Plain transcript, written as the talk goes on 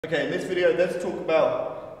Okay, in this video, let's talk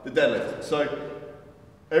about the deadlift. So,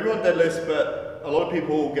 everyone deadlifts, but a lot of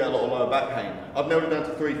people get a lot of lower back pain. I've nailed it down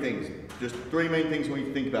to three things, just three main things we need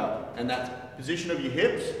to think about, and that's position of your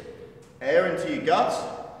hips, air into your guts,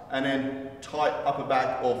 and then tight upper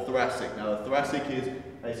back or thoracic. Now, the thoracic is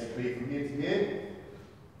basically from here to here.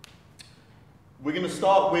 We're going to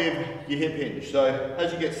start with your hip hinge. So,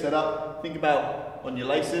 as you get set up, think about on your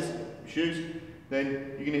laces, shoes,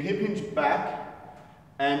 then you're going to hip hinge back.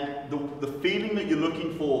 And the feeling that you're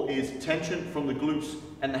looking for is tension from the glutes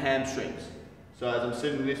and the hamstrings. So as I'm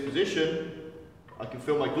sitting in this position, I can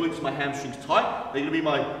feel my glutes, my hamstrings tight. They're going to be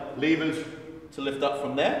my levers to lift up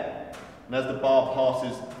from there. And as the bar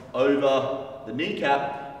passes over the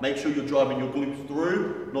kneecap, make sure you're driving your glutes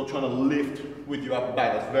through, not trying to lift with your upper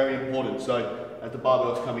back. That's very important. So as the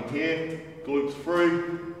barbell's coming here, glutes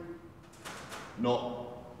through,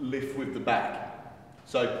 not lift with the back.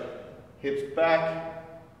 So hips back.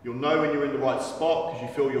 You'll know when you're in the right spot because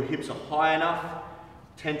you feel your hips are high enough,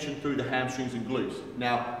 tension through the hamstrings and glutes.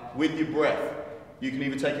 Now, with your breath, you can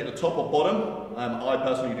either take it at the top or bottom. I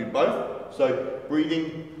personally do both. So,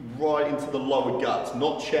 breathing right into the lower guts,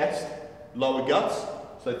 not chest, lower guts.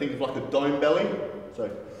 So, think of like a dome belly. So,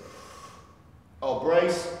 I'll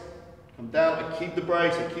brace, come down, I keep the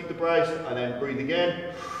brace, and then breathe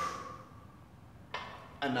again.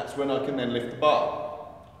 And that's when I can then lift the bar.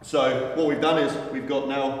 So what we've done is we've got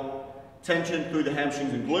now tension through the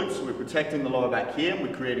hamstrings and glutes. We're protecting the lower back here.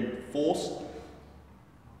 We're creating force.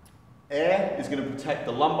 Air is going to protect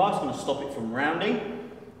the lumbar. It's going to stop it from rounding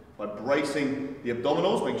by bracing the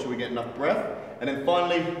abdominals, making sure we get enough breath. And then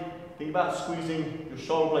finally, think about squeezing your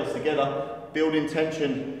shoulder blades together, building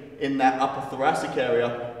tension in that upper thoracic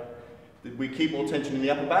area. We keep more tension in the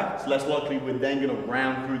upper back. It's less likely we're then going to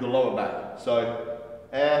round through the lower back. So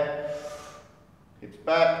air. Hips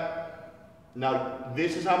back. Now,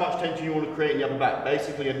 this is how much tension you want to create in the upper back.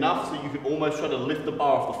 Basically enough so you can almost try to lift the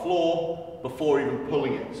bar off the floor before even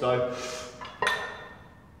pulling it. So,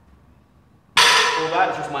 all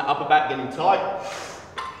that is just my upper back getting tight.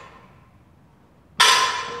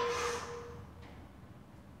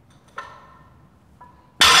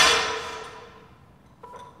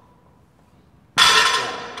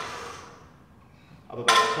 Upper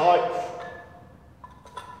back tight.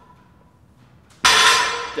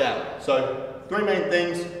 Down. So, three main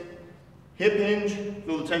things: hip hinge,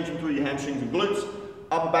 feel the tension through your hamstrings and glutes,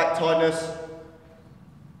 upper back tightness,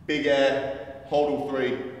 big air, hold all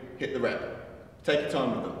three, hit the rep. Take your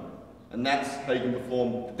time with them. And that's how you can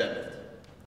perform the deadlift.